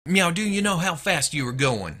Meow, do you know how fast you were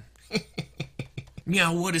going?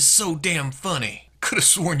 Meow, what is so damn funny? Could have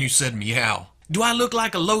sworn you said meow. Do I look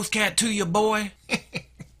like a loath cat to you, boy?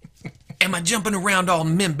 Am I jumping around all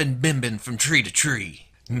mimbin bimbin from tree to tree?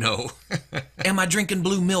 No. Am I drinking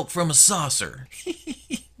blue milk from a saucer?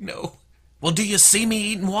 No. Well, do you see me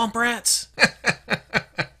eating womp rats?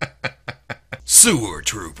 Sewer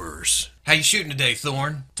troopers. How you shooting today,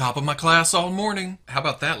 Thorn? Top of my class all morning. How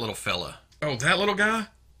about that little fella? Oh, that little guy?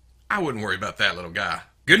 I wouldn't worry about that little guy.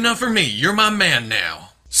 Good enough for me. You're my man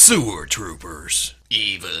now. Sewer troopers.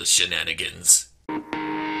 Evil shenanigans.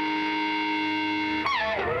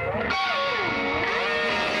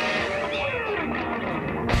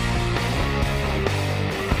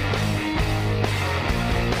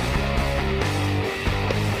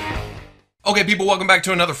 Okay people, welcome back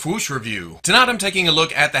to another Fwoosh review. Tonight I'm taking a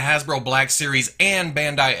look at the Hasbro Black Series and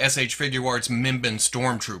Bandai SH Figuarts Mimban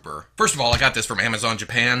Stormtrooper. First of all, I got this from Amazon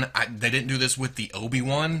Japan. They didn't do this with the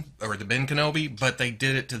Obi-Wan, or the Ben Kenobi, but they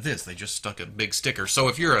did it to this. They just stuck a big sticker. So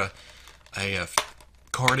if you're a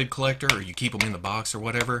carded collector, or you keep them in the box or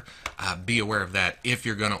whatever, be aware of that if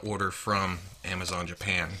you're going to order from Amazon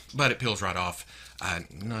Japan. But it peels right off.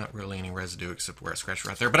 Not really any residue except where I scratched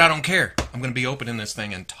right there, but I don't care. I'm going to be opening this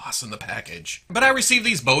thing and tossing the package. But I received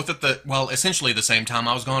these both at the, well, essentially the same time.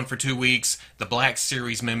 I was gone for 2 weeks. The Black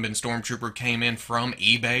Series Mimban Stormtrooper came in from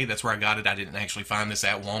eBay. That's where I got it. I didn't actually find this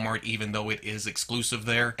at Walmart, even though it is exclusive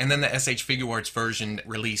there. And then the SH Figuarts version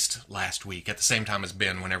released last week at the same time as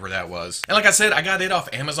Ben, whenever that was. And like I said, I got it off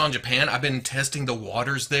Amazon Japan. I've been testing the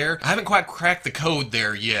waters there. I haven't quite cracked the code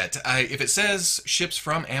there yet. If it says ships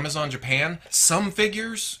from Amazon Japan, some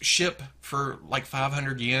figures ship for like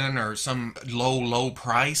 500 yen or some low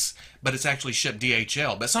price, but it's actually shipped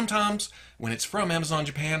DHL. But sometimes when it's from Amazon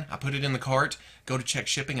Japan, I put it in the cart, go to check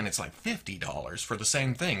shipping, and it's like $50 for the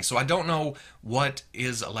same thing. So I don't know what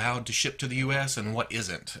is allowed to ship to the US and what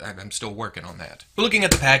isn't. I'm still working on that. But looking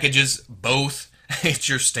at the packages, both it's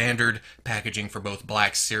your standard packaging for both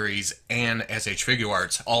Black Series and SH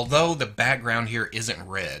Figuarts, although the background here isn't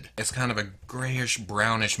red. It's kind of a grayish,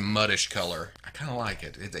 brownish, muddish color. I kind of like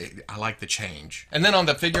it. I like the change. And then on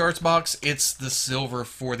the Figuarts box, it's the silver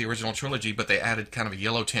for the original trilogy, but they added kind of a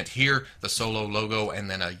yellow tint here, the Solo logo, and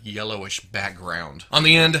then a yellowish background. On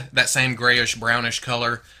the end, that same grayish, brownish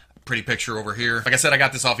color. Pretty picture over here. Like I said, I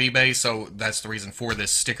got this off eBay, so that's the reason for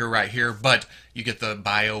this sticker right here. But you get the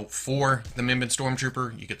bio for the Mimban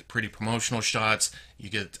Stormtrooper, you get the pretty promotional shots,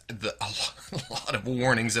 you get a lot of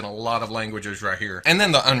warnings in a lot of languages right here. And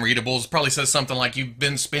then the unreadables probably says something like you've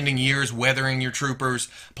been spending years weathering your troopers,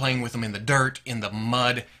 playing with them in the dirt, in the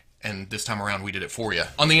mud, and this time around we did it for you.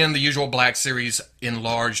 On the end, the usual Black Series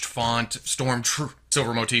enlarged font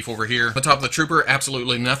silver motif over here. On the top of the trooper,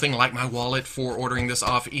 absolutely nothing like my wallet for ordering this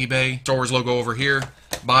off eBay. Star Wars logo over here.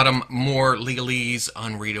 Bottom, more legalese,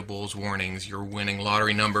 unreadables, warnings, you're winning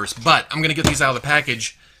lottery numbers. But I'm gonna get these out of the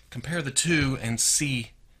package, compare the two, and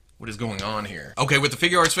see what is going on here. Okay, with the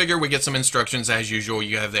Figuarts figure, we get some instructions as usual.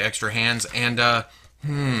 You have the extra hands, and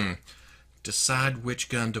decide which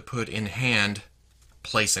gun to put in hand.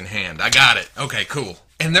 Place in hand. I got it. Okay, cool.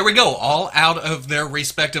 And there we go, all out of their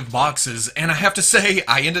respective boxes. And I have to say,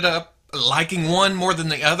 I ended up liking one more than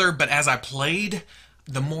the other, but as I played,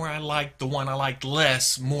 the more I liked the one I liked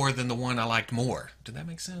less more than the one I liked more. Did that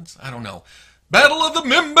make sense? I don't know. Battle of the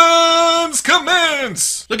Mimbans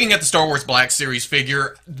commence! Looking at the Star Wars Black Series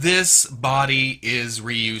figure, this body is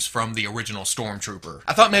reused from the original Stormtrooper.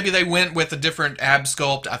 I thought maybe they went with a different ab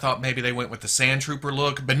sculpt. I thought maybe they went with the Sand Trooper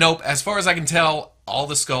look, but nope, as far as I can tell, all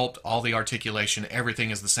the sculpt, all the articulation,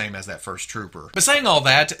 everything is the same as that first trooper. But saying all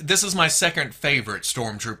that, this is my second favorite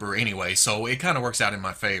Stormtrooper anyway, so it kind of works out in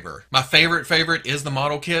my favor. My favorite is the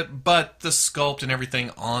model kit, but the sculpt and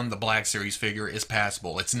everything on the Black Series figure is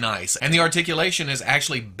passable. It's nice. And the articulation is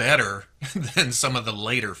actually better than some of the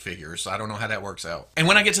later figures. I don't know how that works out. And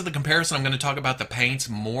when I get to the comparison, I'm going to talk about the paints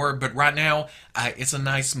more, but right now, it's a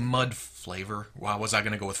nice mud flavor. Why was I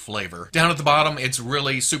going to go with flavor? Down at the bottom, it's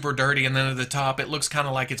really super dirty, and then at the top, it looks kind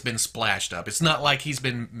of like it's been splashed up. It's not like he's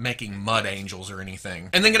been making mud angels or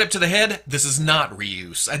anything. And then get up to the head, this is not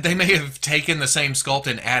reuse. They may have taken the same sculpt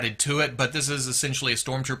and added to it, but this is essentially a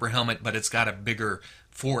Stormtrooper helmet, but it's got a bigger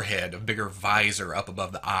forehead, a bigger visor up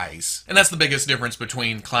above the eyes. And that's the biggest difference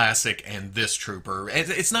between classic and this trooper.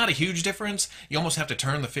 It's not a huge difference. You almost have to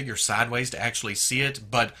turn the figure sideways to actually see it,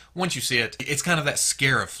 but once you see it, it's kind of that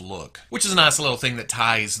Scarif look, which is a nice little thing that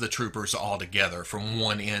ties the troopers all together from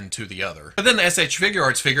one end to the other. But then the SH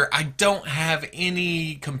Figuarts figure, I don't have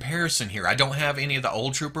any comparison here. I don't have any of the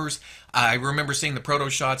old troopers. I remember seeing the proto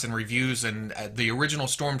shots and reviews, and the original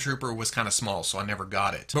Stormtrooper was kind of small, so I never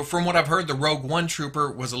got it. But from what I've heard, the Rogue One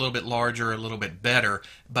Trooper was a little bit larger, a little bit better,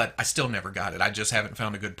 but I still never got it. I just haven't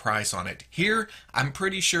found a good price on it. Here, I'm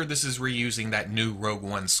pretty sure this is reusing that new Rogue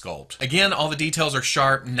One sculpt. Again, all the details are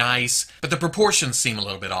sharp, nice, but the proportions seem a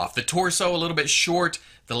little bit off. The torso a little bit short,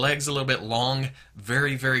 the legs a little bit long,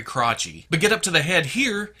 very, very crotchy. But get up to the head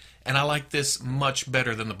here, and I like this much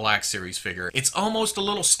better than the Black Series figure. It's almost a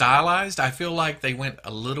little stylized. I feel like they went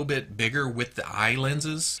a little bit bigger with the eye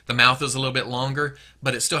lenses. The mouth is a little bit longer,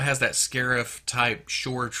 but it still has that Scarif type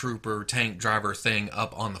shore trooper tank driver thing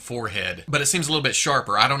up on the forehead. But it seems a little bit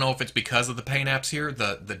sharper. I don't know if it's because of the paint apps here,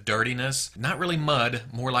 the dirtiness. Not really mud,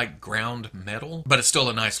 more like ground metal, but it's still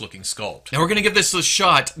a nice looking sculpt. Now we're gonna give this a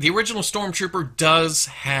shot. The original Stormtrooper does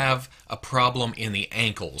have a problem in the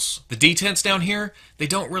ankles. The detents down here, they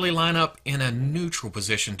don't really line up in a neutral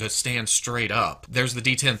position to stand straight up. There's the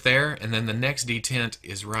detent there, and then the next detent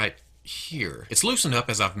is right here. It's loosened up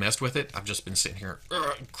as I've messed with it. I've just been sitting here,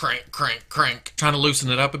 crank, crank, crank, trying to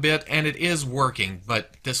loosen it up a bit, and it is working,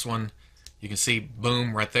 but this one, you can see,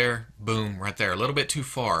 boom, right there, boom, right there. A little bit too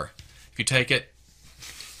far. If you take it,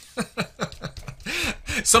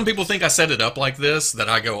 some people think I set it up like this, that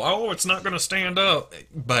I go, oh, it's not going to stand up,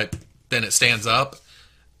 but then it stands up.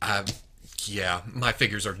 Yeah, my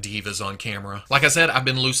figures are divas on camera. Like I said, I've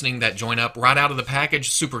been loosening that joint up right out of the package,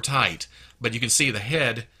 super tight, but you can see the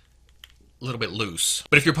head a little bit loose.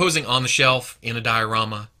 But if you're posing on the shelf, in a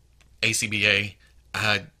diorama, ACBA,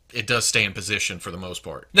 it does stay in position for the most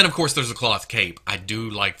part. Then, of course, there's the cloth cape. I do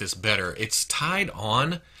like this better. It's tied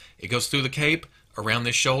on. It goes through the cape, around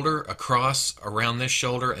this shoulder, across, around this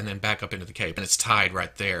shoulder, and then back up into the cape. And it's tied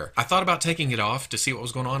right there. I thought about taking it off to see what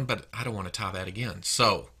was going on, but I don't want to tie that again.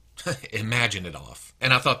 So, imagine it off.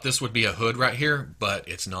 And I thought this would be a hood right here, but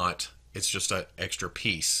it's not. It's just an extra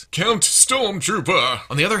piece. Count Stormtrooper!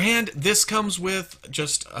 On the other hand, this comes with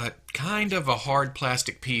just a kind of a hard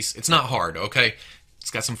plastic piece. It's not hard, okay?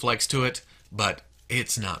 It's got some flex to it, but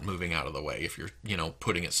it's not moving out of the way if you're,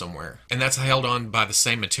 putting it somewhere. And that's held on by the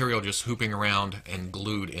same material, just hooping around and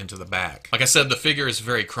glued into the back. Like I said, the figure is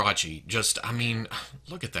very crotchy.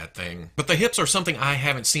 Look at that thing. But the hips are something I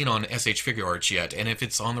haven't seen on SH Figuarts yet, and if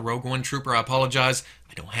it's on the Rogue One Trooper, I apologize,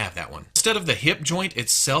 I don't have that one. Instead of the hip joint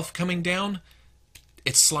itself coming down,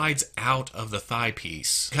 it slides out of the thigh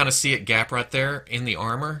piece. Kind of see it gap right there in the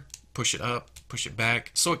armor. Push it up, push it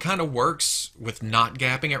back. So it kind of works with not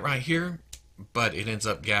gapping it right here, but it ends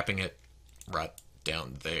up gapping it right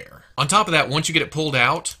down there. On top of that, once you get it pulled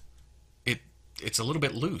out, it's a little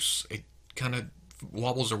bit loose. It kind of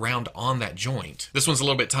wobbles around on that joint. This one's a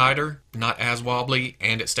little bit tighter, not as wobbly,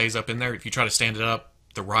 and it stays up in there. If you try to stand it up,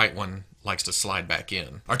 the right one likes to slide back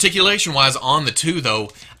in. Articulation-wise, on the two,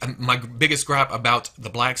 though, my biggest gripe about the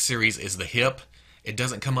Black Series is the hip. It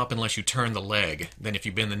doesn't come up unless you turn the leg. Then if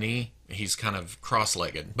you bend the knee, he's kind of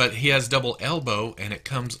cross-legged. But he has double elbow, and it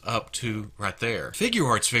comes up to right there.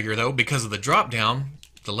 Figuarts figure, though, because of the drop-down,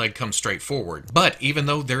 the leg comes straight forward. But even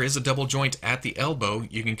though there is a double joint at the elbow,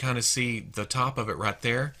 you can kind of see the top of it right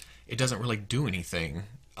there. It doesn't really do anything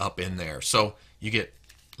up in there. So you get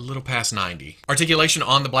a little past 90. Articulation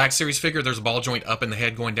on the Black Series figure, there's a ball joint up in the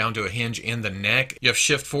head going down to a hinge in the neck. You have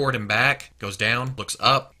shift forward and back, goes down, looks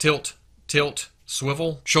up, tilt, tilt,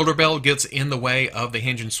 swivel. Shoulder bell gets in the way of the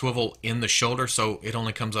hinge and swivel in the shoulder, so it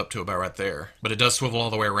only comes up to about right there. But it does swivel all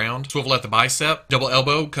the way around. Swivel at the bicep. Double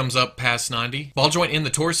elbow comes up past 90. Ball joint in the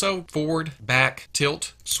torso. Forward, back,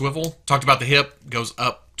 tilt, swivel. Talked about the hip. Goes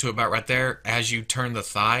up to about right there. As you turn the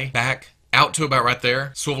thigh back, out to about right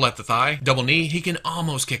there. Swivel at the thigh. Double knee. He can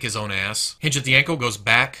almost kick his own ass. Hinge at the ankle. Goes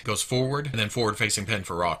back. Goes forward. And then forward facing pin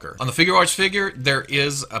for rocker. On the Figuarts figure, there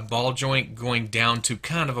is a ball joint going down to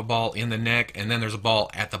kind of a ball in the neck. And then there's a ball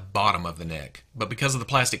at the bottom of the neck. But because of the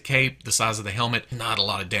plastic cape, the size of the helmet, not a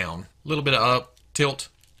lot of down. A little bit of up. Tilt.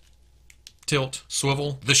 Tilt,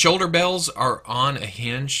 swivel. The shoulder bells are on a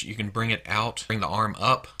hinge. You can bring it out, bring the arm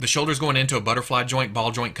up. The shoulder's going into a butterfly joint,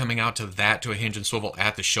 ball joint coming out to that to a hinge and swivel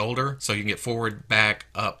at the shoulder. So you can get forward, back,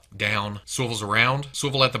 up, down, swivels around.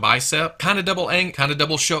 Swivel at the bicep. Kind of double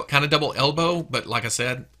double elbow, but like I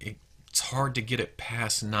said, it's hard to get it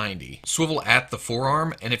past 90. Swivel at the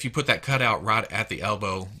forearm, and if you put that cutout right at the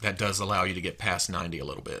elbow, that does allow you to get past 90 a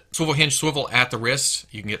little bit. Swivel hinge, swivel at the wrist.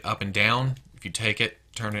 You can get up and down. If you take it,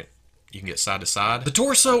 turn it, you can get side to side. The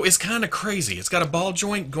torso is kind of crazy. It's got a ball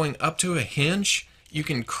joint going up to a hinge. You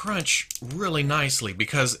can crunch really nicely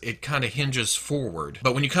because it kind of hinges forward.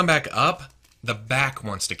 But when you come back up, the back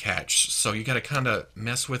wants to catch. So you got to kind of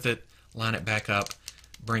mess with it, line it back up,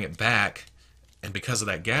 bring it back. And because of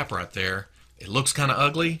that gap right there, it looks kind of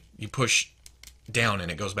ugly. You push down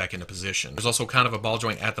and it goes back into position. There's also kind of a ball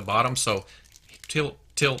joint at the bottom, so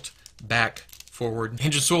tilt, back, forward.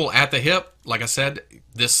 Hinge and swivel at the hip. Like I said,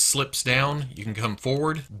 this slips down. You can come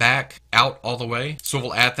forward, back, out all the way.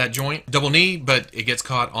 Swivel at that joint. Double knee, but it gets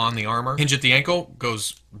caught on the armor. Hinge at the ankle,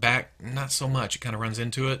 goes back, not so much. It kind of runs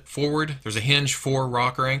into it. Forward, there's a hinge for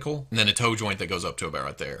rocker ankle, and then a toe joint that goes up to about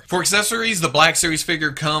right there. For accessories, the Black Series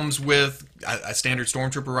figure comes with a standard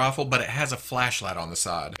Stormtrooper rifle, but it has a flashlight on the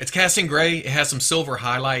side. It's cast in gray. It has some silver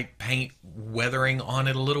highlight paint weathering on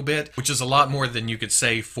it a little bit, which is a lot more than you could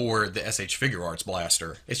say for the SH Figuarts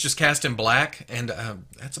blaster. It's just cast in black, and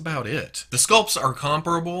that's about it. The sculpts are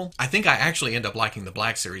comparable. I think I actually end up liking the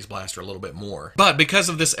Black Series blaster a little bit more. But because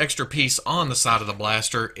of this extra piece on the side of the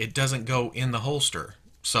blaster, it doesn't go in the holster.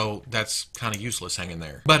 So that's kind of useless hanging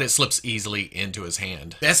there. But it slips easily into his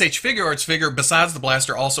hand. The SH Figuarts figure, besides the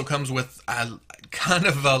blaster, also comes with a kind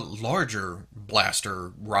of a larger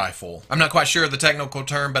blaster rifle. I'm not quite sure of the technical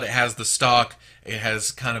term, but it has the stock. It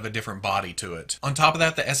has kind of a different body to it. On top of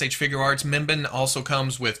that, the SH Figuarts Mimban also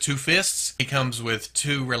comes with 2 fists. He comes with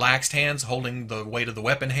 2 relaxed hands holding the weight of the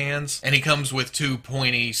weapon hands. And he comes with 2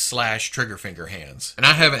 pointy / trigger finger hands. And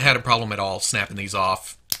I haven't had a problem at all snapping these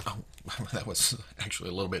off. Oh, that was actually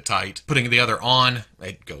a little bit tight. Putting the other on,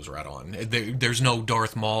 it goes right on. There's no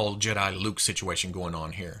Darth Maul, Jedi Luke situation going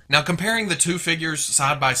on here. Now, comparing the 2 figures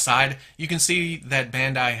side by side, you can see that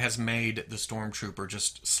Bandai has made the Stormtrooper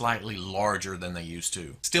just slightly larger than they used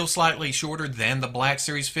to. Still slightly shorter than the Black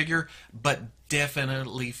Series figure, but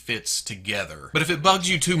definitely fits together. But if it bugs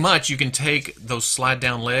you too much, you can take those slide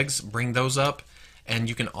down legs, bring those up, and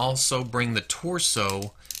you can also bring the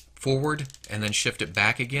torso forward and then shift it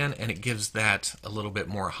back again, and it gives that a little bit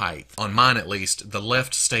more height. On mine at least, the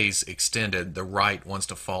left stays extended, the right wants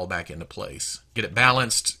to fall back into place. Get it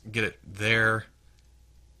balanced, get it there.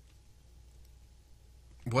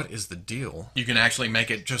 What is the deal? You can actually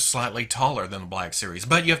make it just slightly taller than the Black Series,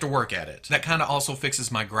 but you have to work at it. That kind of also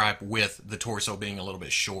fixes my gripe with the torso being a little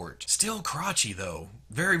bit short. Still crotchy though.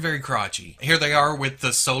 Very, very crotchy. Here they are with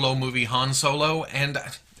the Solo movie Han Solo, and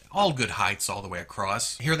all good heights all the way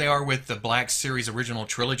across. Here they are with the Black Series Original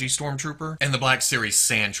Trilogy Stormtrooper and the Black Series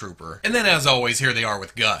Sand Trooper. And then, as always, here they are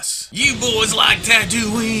with Gus. You boys like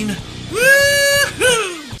Tatooine?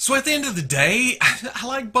 Woo-hoo! So at the end of the day, I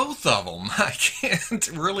like both of them. I can't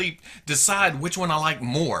really decide which one I like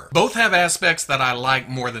more. Both have aspects that I like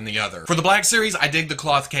more than the other. For the Black Series, I dig the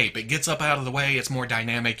cloth cape. It gets up out of the way, it's more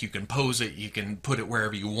dynamic, you can pose it, you can put it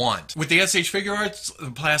wherever you want. With the SH Figuarts, the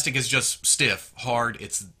plastic is just stiff, hard,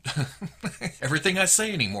 it's... everything I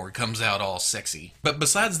say anymore comes out all sexy. But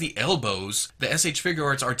besides the elbows, the SH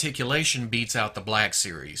Figuarts articulation beats out the Black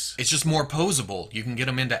Series. It's just more posable. You can get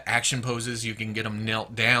them into action poses, you can get them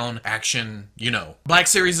knelt down, action, you know. Black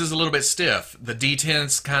Series is a little bit stiff. The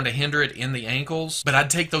D10s kind of hinder it in the ankles, but I'd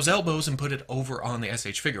take those elbows and put it over on the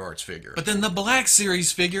SH Figuarts figure. But then the Black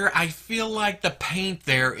Series figure, I feel like the paint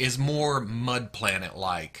there is more Mud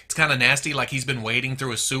Planet-like. It's kind of nasty, like he's been wading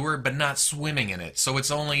through a sewer, but not swimming in it, so it's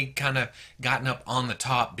only kind of gotten up on the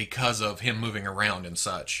top because of him moving around and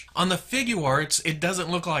such. On the Figuarts, it doesn't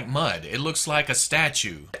look like mud. It looks like a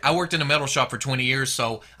statue. I worked in a metal shop for 20 years,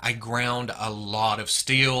 so I ground a lot of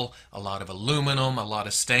steel, a lot of aluminum, a lot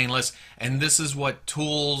of stainless, and this is what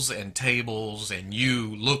tools and tables and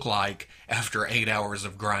you look like after 8 hours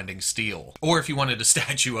of grinding steel. Or if you wanted a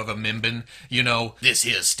statue of a Mimban, you know, this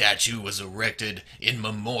here statue was erected in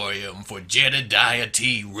memoriam for Jedediah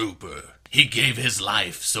T. Rooper. He gave his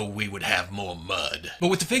life so we would have more mud. But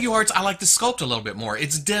with the Figuarts, I like the sculpt a little bit more.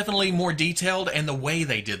 It's definitely more detailed, and the way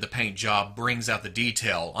they did the paint job brings out the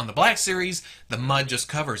detail. On the Black Series, the mud just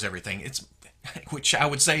covers everything. Which I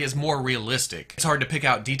would say is more realistic. It's hard to pick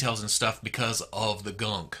out details and stuff because of the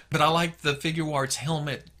gunk. But I like the Figuarts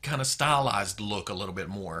helmet kind of stylized look a little bit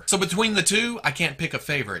more. So between the two, I can't pick a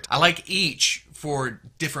favorite. I like each for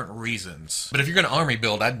different reasons. But if you're going to army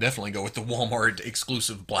build, I'd definitely go with the Walmart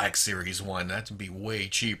exclusive Black Series one. That'd be way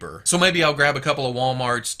cheaper. So maybe I'll grab a couple of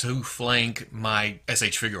Walmarts to flank my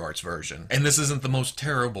SH Figuarts version. And this isn't the most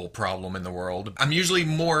terrible problem in the world. I'm usually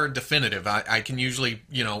more definitive. I can usually,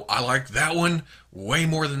 you know, I like that one way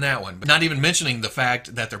more than that one. But not even mentioning the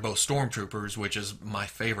fact that they're both Stormtroopers, which is my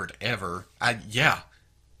favorite ever. Yeah,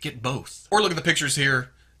 get both. Or look at the pictures here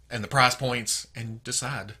and the price points and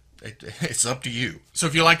decide. It's up to you. So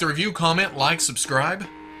if you like the review, comment, like, subscribe.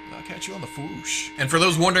 I'll catch you on the Fwoosh. And for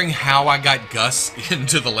those wondering how I got Gus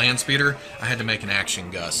into the land speeder, I had to make an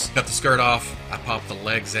action Gus. Cut the skirt off, I popped the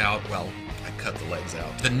legs out. Well, I cut the legs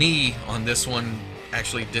out. The knee on this one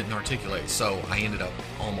actually didn't articulate, so I ended up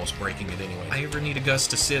almost breaking it anyway. If I ever need a Gus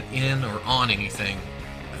to sit in or on anything,